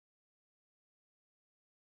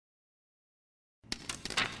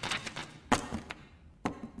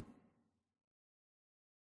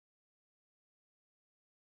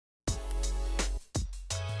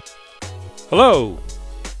Hello,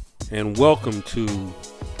 and welcome to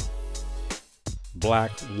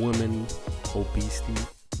Black Women Obesity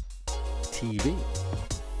TV.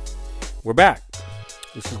 We're back.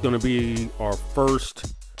 This is going to be our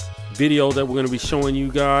first video that we're going to be showing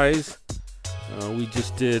you guys. We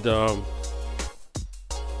just did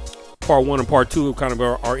part one and part two of kind of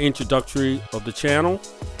our introductory of the channel.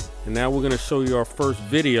 And now we're going to show you our first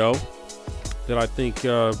video that I think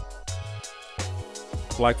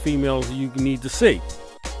black females you need to see.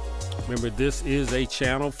 Remember, this is a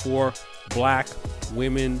channel for black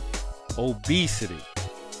women obesity.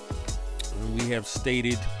 And we have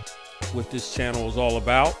stated what this channel is all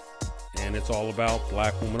about, and it's all about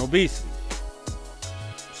black women obesity.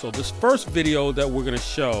 So this first video that we're going to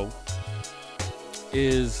show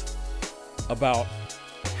is about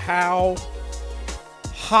how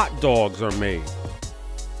hot dogs are made.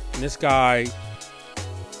 And this guy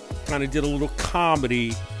kind of did a little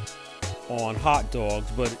comedy on hot dogs,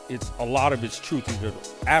 but a lot of it's truth. He did an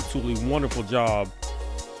absolutely wonderful job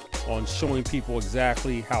on showing people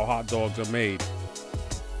exactly how hot dogs are made.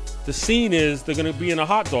 The scene is they're going to be in a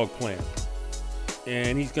hot dog plant,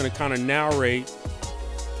 and he's going to kind of narrate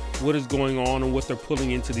what is going on and what they're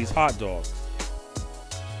putting into these hot dogs.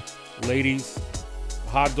 Ladies,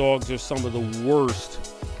 hot dogs are some of the worst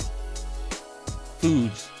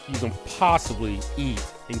foods you can possibly eat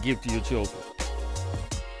and give to your children.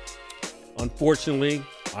 Unfortunately,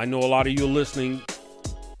 I know a lot of you are listening,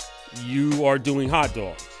 you are doing hot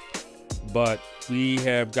dogs, but we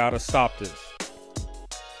have got to stop this.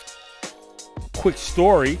 Quick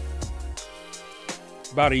story.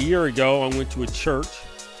 About a year ago, I went to a church.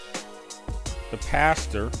 The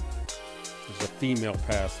pastor, who's a female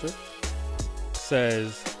pastor,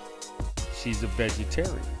 says she's a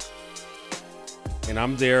vegetarian. And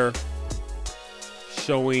I'm there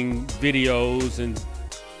showing videos and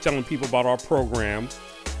telling people about our program.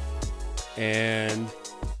 And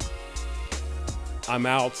I'm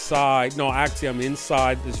outside. No, actually, I'm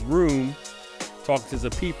inside this room talking to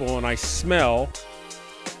the people, and I smell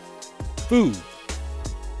food.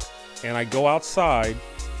 And I go outside.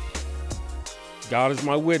 God is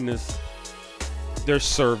my witness. They're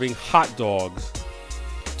serving hot dogs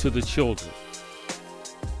to the children.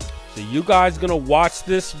 So you guys are going to watch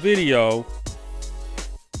this video,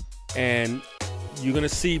 and you're going to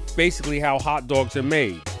see basically how hot dogs are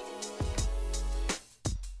made.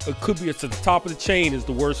 It could be it's at the top of the chain is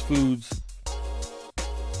the worst foods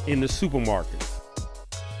in the supermarkets.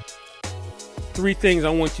 Three things I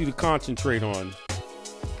want you to concentrate on.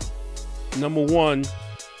 Number one,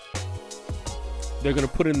 they're going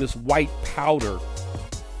to put in this white powder,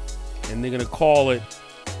 and they're going to call it,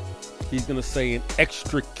 he's going to say, an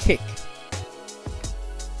extra kick.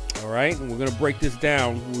 All right, and we're going to break this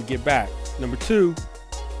down when we get back. Number two,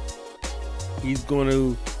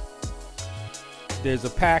 there's a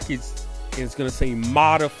package, and it's going to say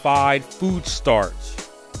modified food starch.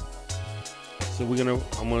 So I'm going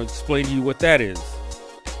to explain to you what that is.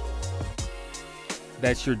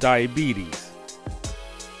 That's your diabetes.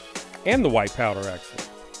 And the white powder, actually.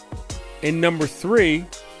 And number three,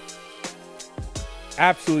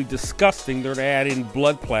 absolutely disgusting, they're to add in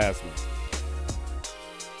blood plasma.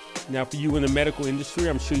 Now, for you in the medical industry,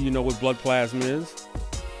 I'm sure you know what blood plasma is.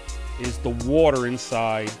 It's the water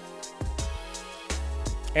inside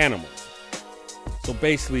animals. So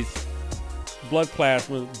basically, blood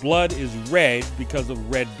plasma, blood is red because of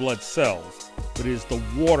red blood cells, but it is the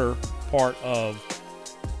water part of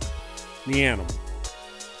the animal.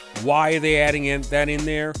 Why are they adding that in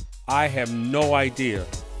there? I have no idea.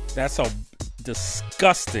 That's how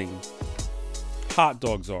disgusting hot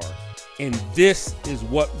dogs are. And this is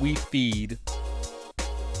what we feed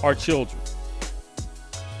our children.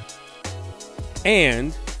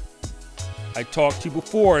 And I talked to you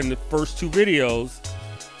before in the first two videos,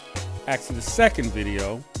 actually the second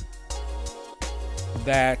video,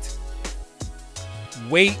 that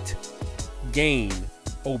weight gain,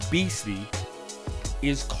 obesity,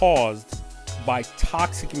 is caused by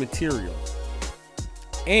toxic material.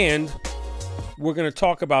 And we're going to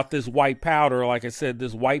talk about this white powder. Like I said,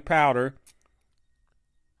 this white powder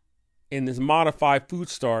in this modified food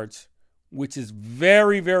starch, which is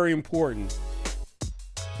very, very important,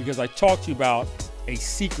 because I talked to you about a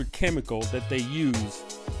secret chemical that they use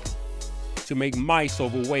to make mice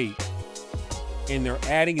overweight, and they're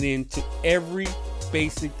adding it into every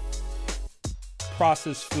basic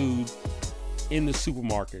processed food in the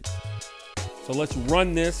supermarkets. So let's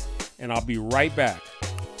run this, and I'll be right back.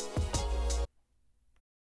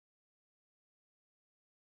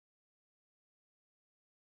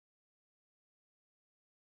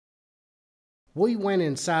 We went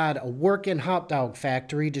inside a working hot dog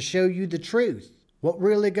factory to show you the truth. What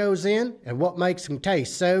really goes in and what makes them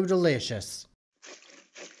taste so delicious.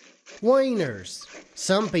 Wieners.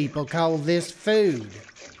 Some people call this food.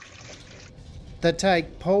 They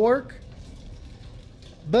take pork,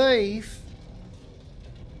 beef,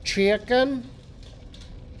 chicken,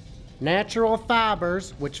 natural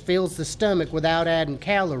fibers, which fills the stomach without adding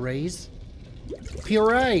calories,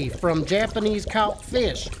 puree from Japanese caught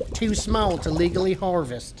fish, too small to legally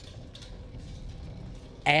harvest.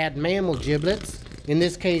 Add mammal giblets, in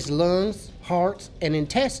this case lungs, hearts, and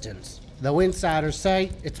intestines, though insiders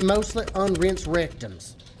say it's mostly unrinsed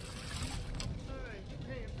rectums.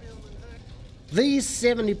 These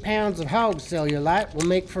 70 pounds of hog cellulite will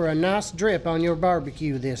make for a nice drip on your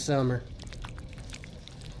barbecue this summer.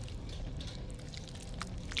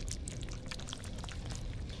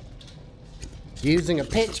 Using a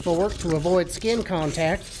pitchfork to avoid skin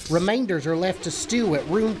contact, remainders are left to stew at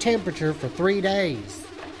room temperature for 3 days.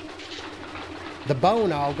 The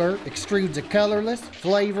bone auger extrudes a colorless,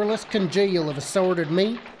 flavorless congeal of assorted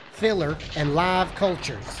meat, filler, and live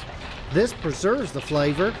cultures. This preserves the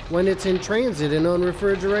flavor when it's in transit in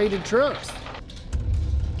unrefrigerated trucks.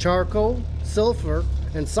 Charcoal, sulfur,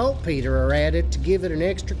 and saltpeter are added to give it an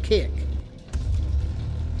extra kick.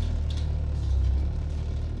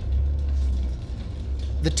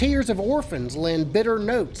 The tears of orphans lend bitter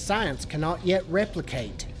notes science cannot yet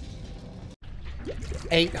replicate.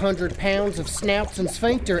 800 pounds of snouts and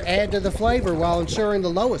sphincter add to the flavor while ensuring the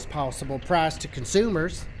lowest possible price to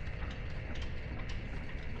consumers.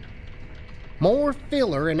 More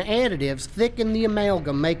filler and additives thicken the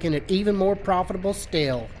amalgam, making it even more profitable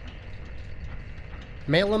still.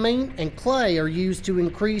 Melamine and clay are used to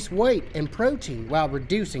increase weight and protein while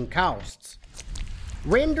reducing costs.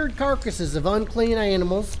 Rendered carcasses of unclean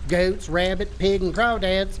animals, goats, rabbit, pig, and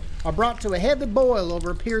crawdads, are brought to a heavy boil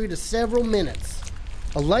over a period of several minutes.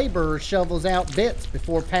 A laborer shovels out bits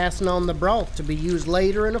before passing on the broth to be used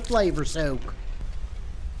later in a flavor soak.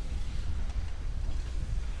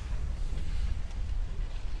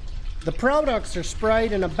 The products are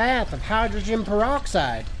sprayed in a bath of hydrogen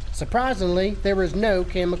peroxide. Surprisingly, there is no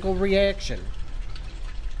chemical reaction.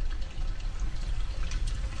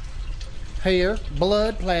 Here,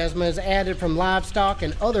 blood plasma is added from livestock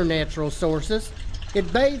and other natural sources.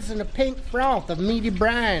 It bathes in a pink froth of meaty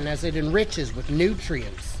brine as it enriches with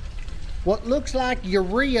nutrients. What looks like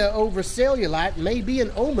urea over cellulite may be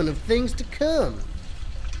an omen of things to come.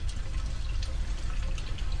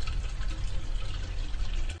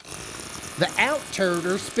 The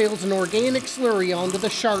out-turder spills an organic slurry onto the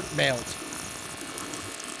shark belt.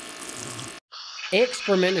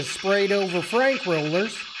 Excrement is sprayed over frank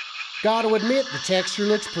rollers. Gotta admit, the texture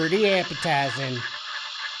looks pretty appetizing.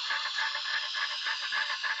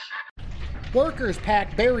 Workers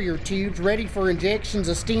pack barrier tubes ready for injections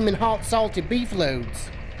of steaming hot salty beef loads.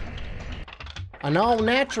 An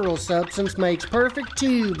all-natural substance makes perfect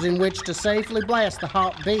tubes in which to safely blast the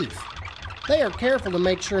hot beef. They are careful to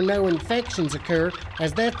make sure no infections occur,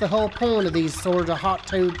 as that's the whole point of these sort of hot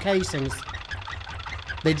tube casings.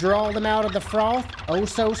 They draw them out of the froth, oh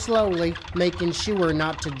so slowly, making sure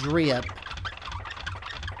not to drip.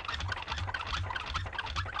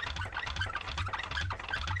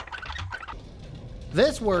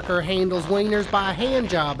 This worker handles wieners by hand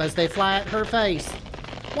job as they fly at her face.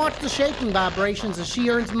 Watch the shaking vibrations as she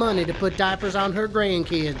earns money to put diapers on her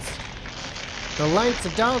grandkids. The lengths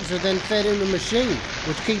of dogs are then fed in the machine,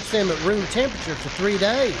 which keeps them at room temperature for 3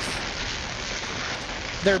 days.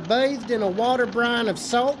 They're bathed in a water brine of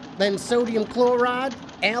salt, then sodium chloride,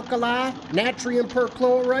 alkali, natrium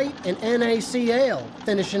perchlorate, and NaCl,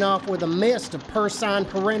 finishing off with a mist of porcine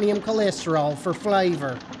perennium cholesterol for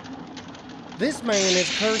flavor. This man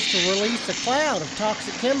is cursed to release a cloud of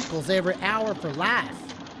toxic chemicals every hour for life.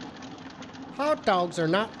 Hot dogs are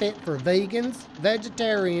not fit for vegans,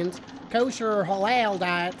 vegetarians, kosher or halal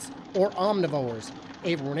diets, or omnivores.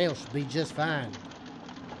 Everyone else should be just fine.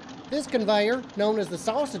 This conveyor, known as the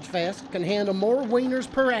Sausage Fest, can handle more wieners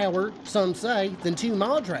per hour, some say, than 2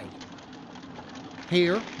 Madre.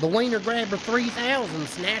 Here, the Wiener Grabber 3000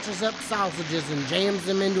 snatches up sausages and jams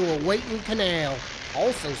them into a waiting canal,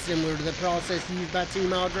 also similar to the process used by 2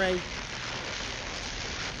 Madre.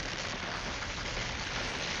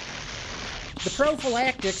 The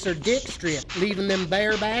prophylactics are dick stripped, leaving them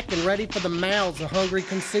bareback and ready for the mouths of hungry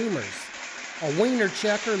consumers. A wiener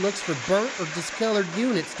chucker looks for burnt or discolored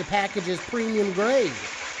units to package as premium grade.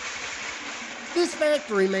 This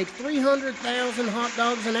factory makes 300,000 hot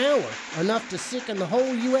dogs an hour, enough to sicken the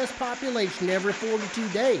whole U.S. population every 42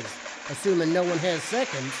 days, assuming no one has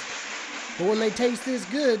seconds. But when they taste this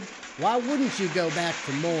good, Why wouldn't you go back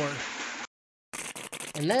for more?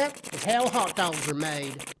 And that is how hot dogs are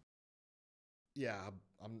made. Yeah,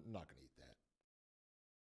 I'm not going to eat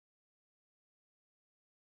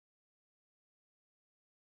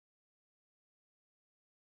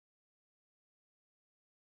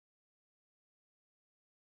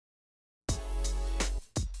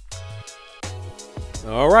that.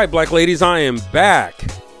 All right, black ladies, I am back.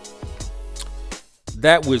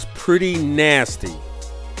 That was pretty nasty.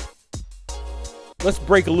 Let's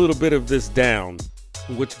break a little bit of this down.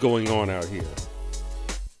 What's going on out here?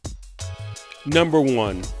 Number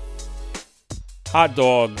one, hot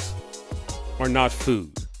dogs are not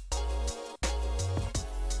food.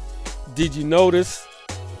 Did you notice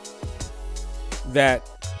that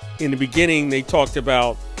in the beginning they talked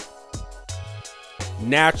about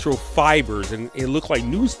natural fibers, and it looked like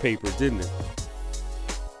newspaper, didn't it?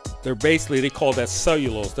 They call that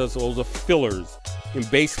cellulose. Those are fillers, and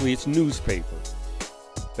basically it's newspaper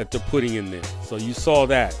that they're putting in there. So you saw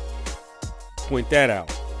that. Point that out.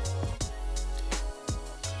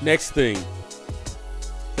 Next thing,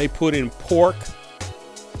 they put in pork,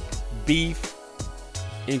 beef,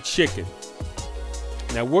 and chicken.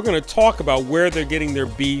 Now we're going to talk about where they're getting their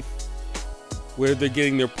beef, where they're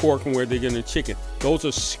getting their pork, and where they're getting their chicken. Those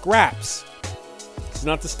are scraps. It's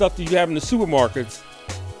not the stuff that you have in the supermarkets.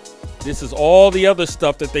 This is all the other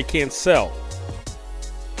stuff that they can't sell.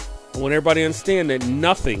 I want everybody to understand that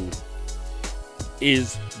nothing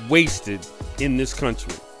is wasted in this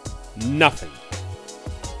country. Nothing.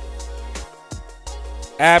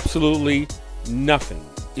 Absolutely nothing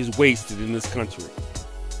is wasted in this country.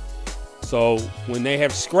 So when they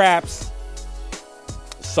have scraps,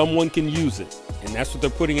 someone can use it. And that's what they're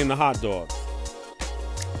putting in the hot dogs.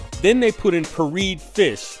 Then they put in parade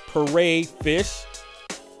fish. They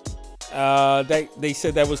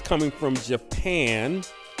said that was coming from Japan.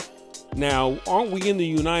 Now, aren't we in the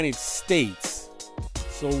United States?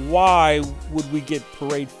 So why would we get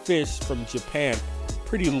parade fish from Japan?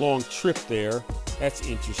 Pretty long trip there. That's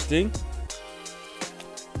interesting.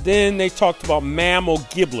 Then they talked about mammal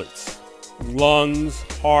giblets. Lungs,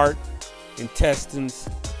 heart, intestines,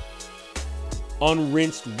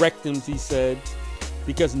 unrinsed rectums, he said,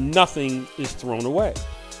 because nothing is thrown away.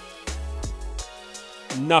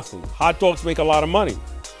 Nothing. Hot dogs make a lot of money.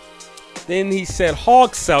 Then he said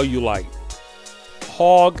hog cellulite.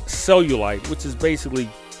 Hog cellulite, which is basically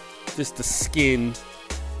just the skin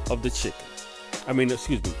of the chicken.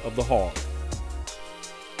 Of the hog.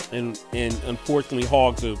 And unfortunately,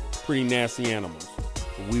 hogs are pretty nasty animals.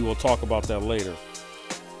 We will talk about that later.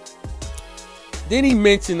 Then he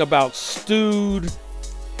mentioned about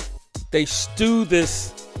they stew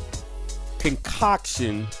this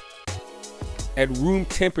concoction at room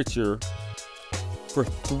temperature for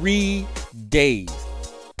 3 days.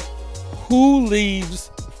 Who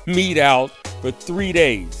leaves meat out for 3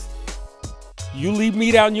 days? You leave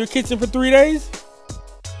meat out in your kitchen for 3 days?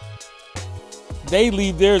 They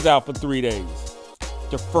leave theirs out for 3 days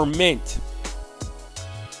to ferment.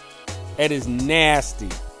 That is nasty.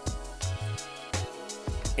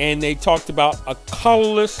 And they talked about a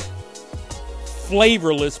colorless,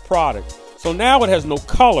 flavorless product. So now it has no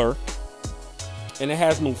color and it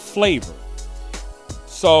has no flavor.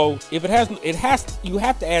 So if you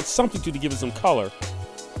have to add something to give it some color,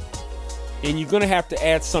 and you're going to have to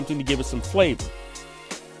add something to give it some flavor.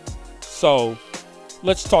 So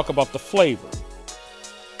let's talk about the flavor.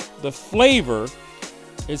 The flavor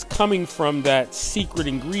is coming from that secret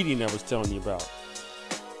ingredient I was telling you about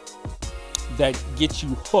that gets you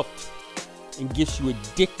hooked and gets you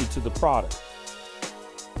addicted to the product.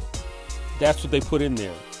 That's what they put in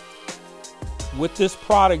there. What this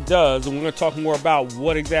product does, and we're going to talk more about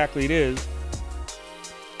what exactly it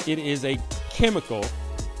is a chemical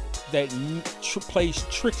that plays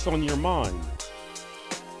tricks on your mind.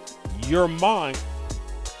 Your mind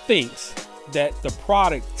thinks that the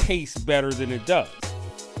product tastes better than it does.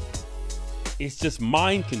 It's just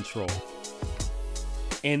mind control.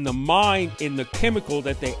 And the chemical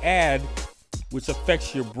that they add, which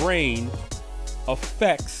affects your brain,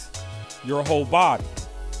 affects your whole body.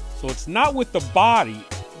 So it's not with the body,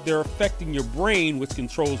 they're affecting your brain, which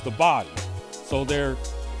controls the body. So we're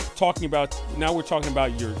talking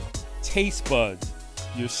about your taste buds,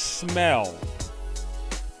 your smell,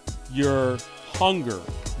 your hunger,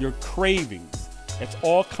 your cravings. That's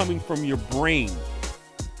all coming from your brain.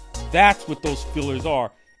 That's what those fillers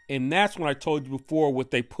are. And that's when I told you before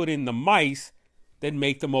what they put in the mice that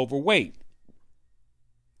make them overweight.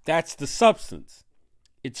 That's the substance.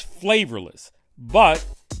 It's flavorless, but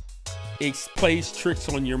it plays tricks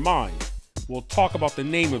on your mind. We'll talk about the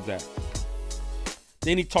name of that.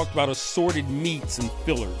 Then he talked about assorted meats and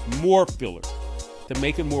fillers, more fillers to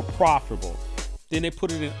make it more profitable. Then they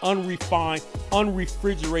put it in unrefined,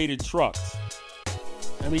 unrefrigerated trucks.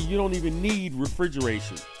 I mean, you don't even need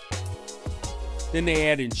refrigeration. Then they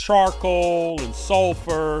add in charcoal and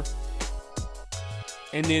sulfur.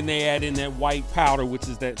 And then they add in that white powder, which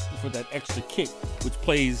is that for that extra kick, which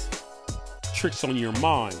plays tricks on your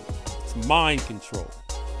mind. It's mind control.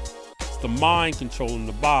 It's the mind controlling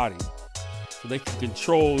the body. So they can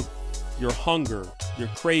control your hunger, your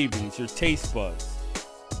cravings, your taste buds.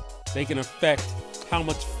 They can affect how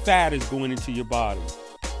much fat is going into your body.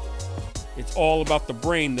 It's all about the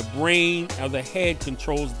brain. The brain or the head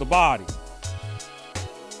controls the body.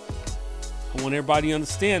 I want everybody to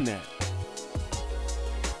understand that.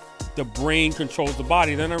 The brain controls the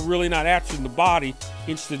body. They're not really not interested in the body.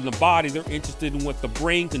 They're interested in what the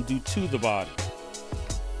brain can do to the body.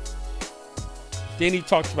 Then he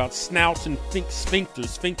talks about snouts and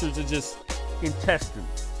sphincters. Sphincters are just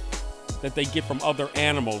intestines that they get from other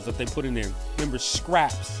animals that they put in there. Remember,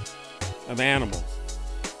 scraps of animals.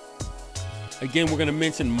 Again, we're going to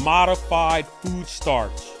mention modified food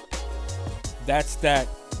starch. That's that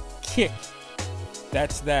kick.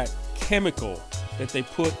 That's that chemical that they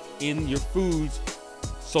put in your foods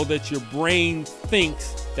so that your brain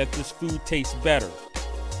thinks that this food tastes better.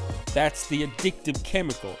 That's the addictive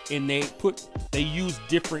chemical. And they use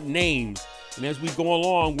different names. And as we go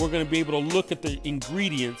along, we're going to be able to look at the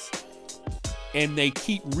ingredients, and they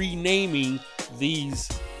keep renaming this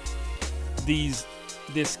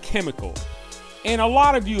chemical. And a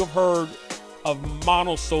lot of you have heard of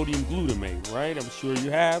monosodium glutamate, right? I'm sure you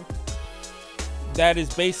have. That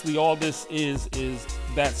is basically all this is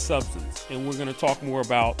that substance. And we're going to talk more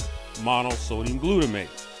about monosodium glutamate.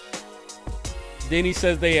 Then he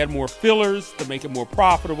says they add more fillers to make it more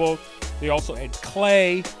profitable. They also add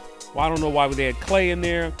clay. Well, I don't know why would they add clay in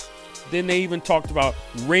there. Then they even talked about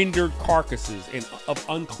rendered carcasses of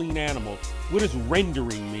unclean animals. What does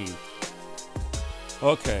rendering mean?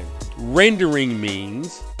 Okay, rendering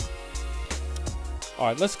means, all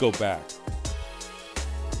right, let's go back.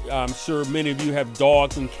 I'm sure many of you have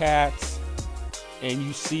dogs and cats, and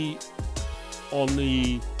you see on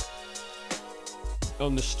the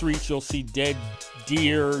streets, you'll see dead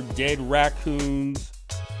deer, dead raccoons,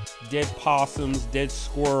 dead possums, dead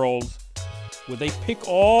squirrels. Well, they pick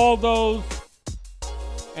all those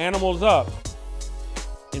animals up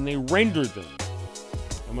and they render them.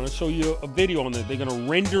 I'm going to show you a video on that. They're going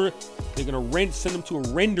to send them to a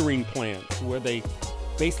rendering plant where they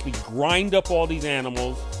basically grind up all these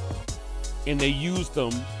animals and they use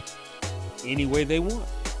them any way they want.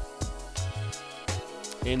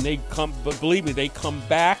 And they come, but believe me, they come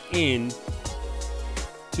back in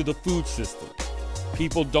to the food system.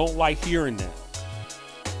 People don't like hearing that.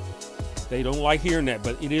 They don't like hearing that,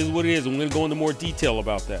 but it is what it is. I'm going to go into more detail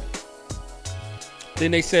about that.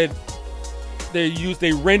 Then they said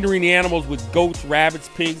they're rendering the animals with goats, rabbits,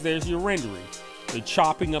 pigs. There's your rendering. They're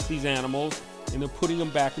chopping up these animals and they're putting them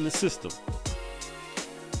back in the system.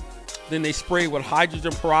 Then they spray with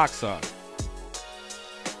hydrogen peroxide.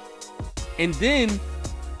 And then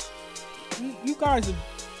you guys,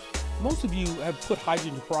 most of you have put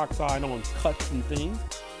hydrogen peroxide on cuts and things.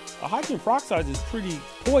 Hydrogen peroxide is pretty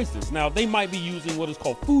poisonous. Now, they might be using what is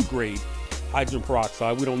called food grade hydrogen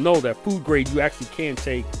peroxide. We don't know that. Food grade you actually can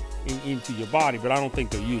take into your body, but I don't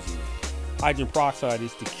think they're using it. Hydrogen peroxide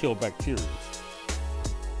is to kill bacteria.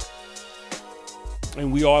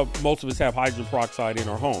 And most of us have hydrogen peroxide in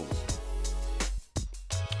our homes.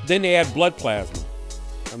 Then they add blood plasma.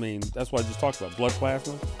 I mean, that's what I just talked about, blood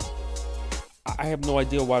plasma. I have no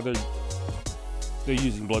idea why they're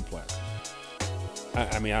using blood plasma.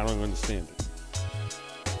 I mean, I don't understand it.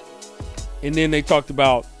 And then they talked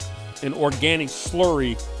about an organic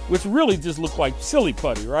slurry, which really just looked like silly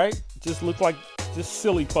putty, right? Just looked like just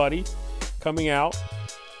silly putty coming out.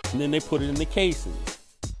 And then they put it in the casings.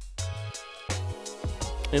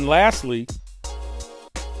 And lastly,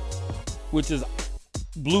 which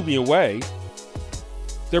blew me away,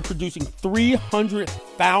 they're producing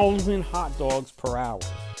 300,000 hot dogs per hour.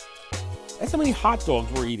 That's how many hot dogs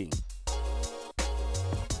we're eating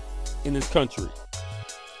in this country.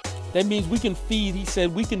 That means he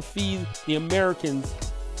said we can feed the Americans,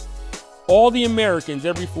 all the Americans,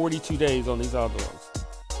 every 42 days on these hot dogs.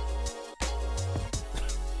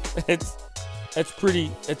 It's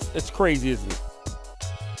crazy, isn't it?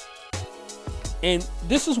 And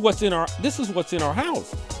this is what's in our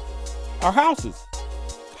house. Our houses.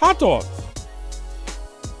 Hot dogs.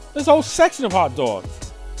 There's a whole section of hot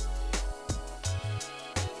dogs.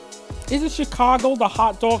 Isn't Chicago the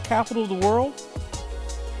hot dog capital of the world?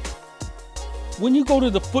 When you go to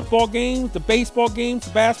the football games, the baseball games,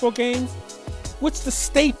 the basketball games, what's the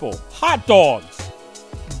staple? Hot dogs,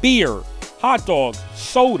 beer, hot dogs,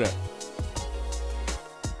 soda.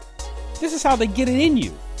 This is how they get it in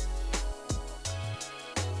you.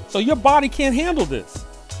 So your body can't handle this.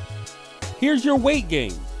 Here's your weight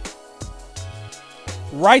gain.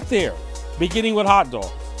 Right there, beginning with hot dogs.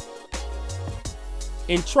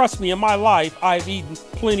 And trust me, in my life, I've eaten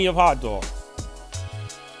plenty of hot dogs.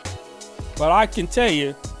 But I can tell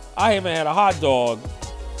you, I haven't had a hot dog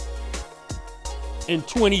in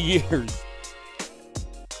 20 years.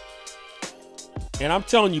 And I'm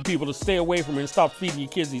telling you people to stay away from it and stop feeding your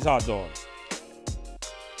kids these hot dogs.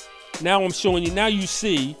 Now I'm showing you, now you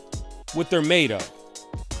see what they're made of.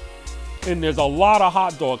 And there's a lot of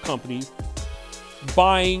hot dog companies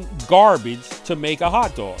buying garbage to make a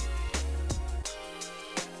hot dog.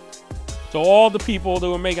 So all the people that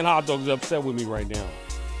were making hot dogs are upset with me right now.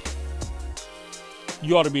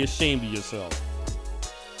 You ought to be ashamed of yourself.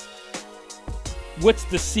 What's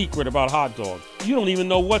the secret about hot dogs? You don't even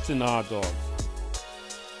know what's in the hot dogs.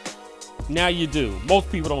 Now you do.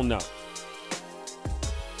 Most people don't know.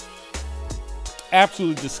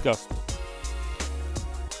 Absolutely disgusting.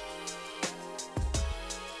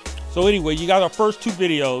 So anyway, you got our first 2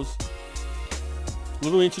 videos.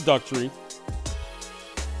 Little introductory.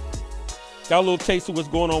 Got a little taste of what's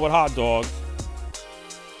going on with hot dogs.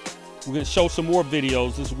 We're going to show some more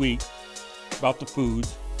videos this week about the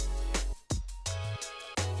foods.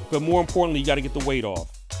 But more importantly, you got to get the weight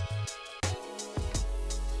off.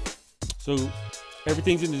 So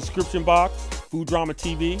everything's in the description box. Food Drama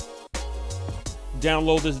TV.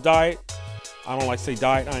 Download this diet. I don't like to say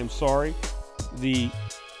diet. I am sorry. The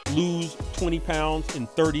Lose 20 Pounds in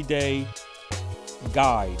 30-Day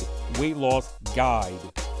Guide. Weight loss guide.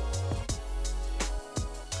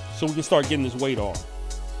 So we can start getting this weight off.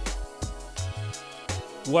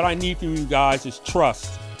 What I need from you guys is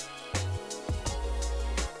trust.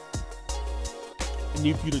 I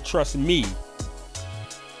need for you to trust me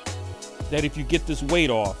that if you get this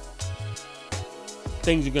weight off,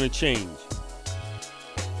 things are going to change.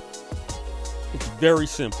 It's very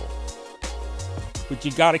simple. But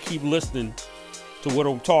you got to keep listening to what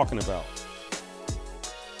I'm talking about.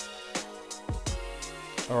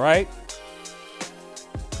 All right?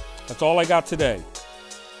 That's all I got today.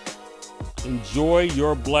 Enjoy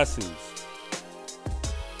your blessings.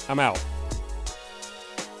 I'm out.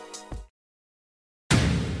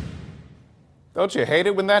 Don't you hate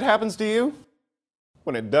it when that happens to you?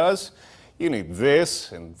 When it does, you need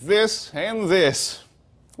this and this and this.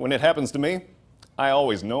 When it happens to me, I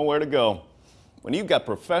always know where to go. When you've got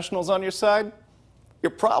professionals on your side, your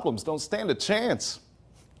problems don't stand a chance.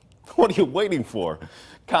 What are you waiting for?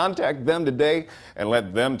 Contact them today and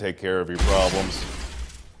let them take care of your problems.